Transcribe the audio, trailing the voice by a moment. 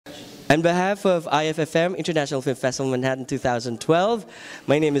On behalf of IFFM International Film Festival Manhattan 2012,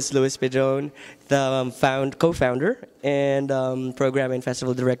 my name is Luis Pedron, the co-founder and program and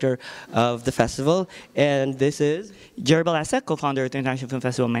festival director of the festival. And this is Jerry Balasa, co-founder of the International Film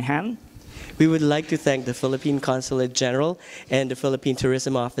Festival Manhattan. We would like to thank the Philippine Consulate General and the Philippine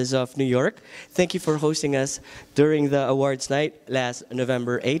Tourism Office of New York. Thank you for hosting us during the awards night last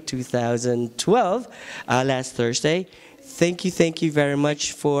November 8, 2012, last Thursday. Thank you very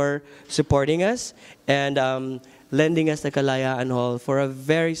much for supporting us and lending us the Kalayaan Hall for a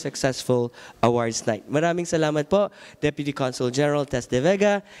very successful awards night. Maraming salamat po, Deputy Consul General Tess de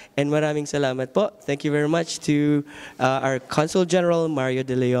Vega, and maraming salamat po. Thank you very much to our Consul General Mario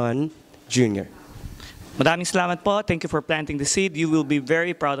de Leon Jr. Maraming salamat po. Thank you for planting the seed. You will be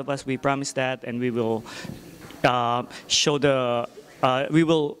very proud of us. We promise that, and we will show the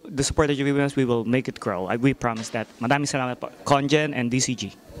support that you give us, we will make it grow. We promise that. Maraming salamat po. ConGEN and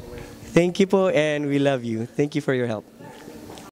DCG. Thank you po, and we love you. Thank you for your help.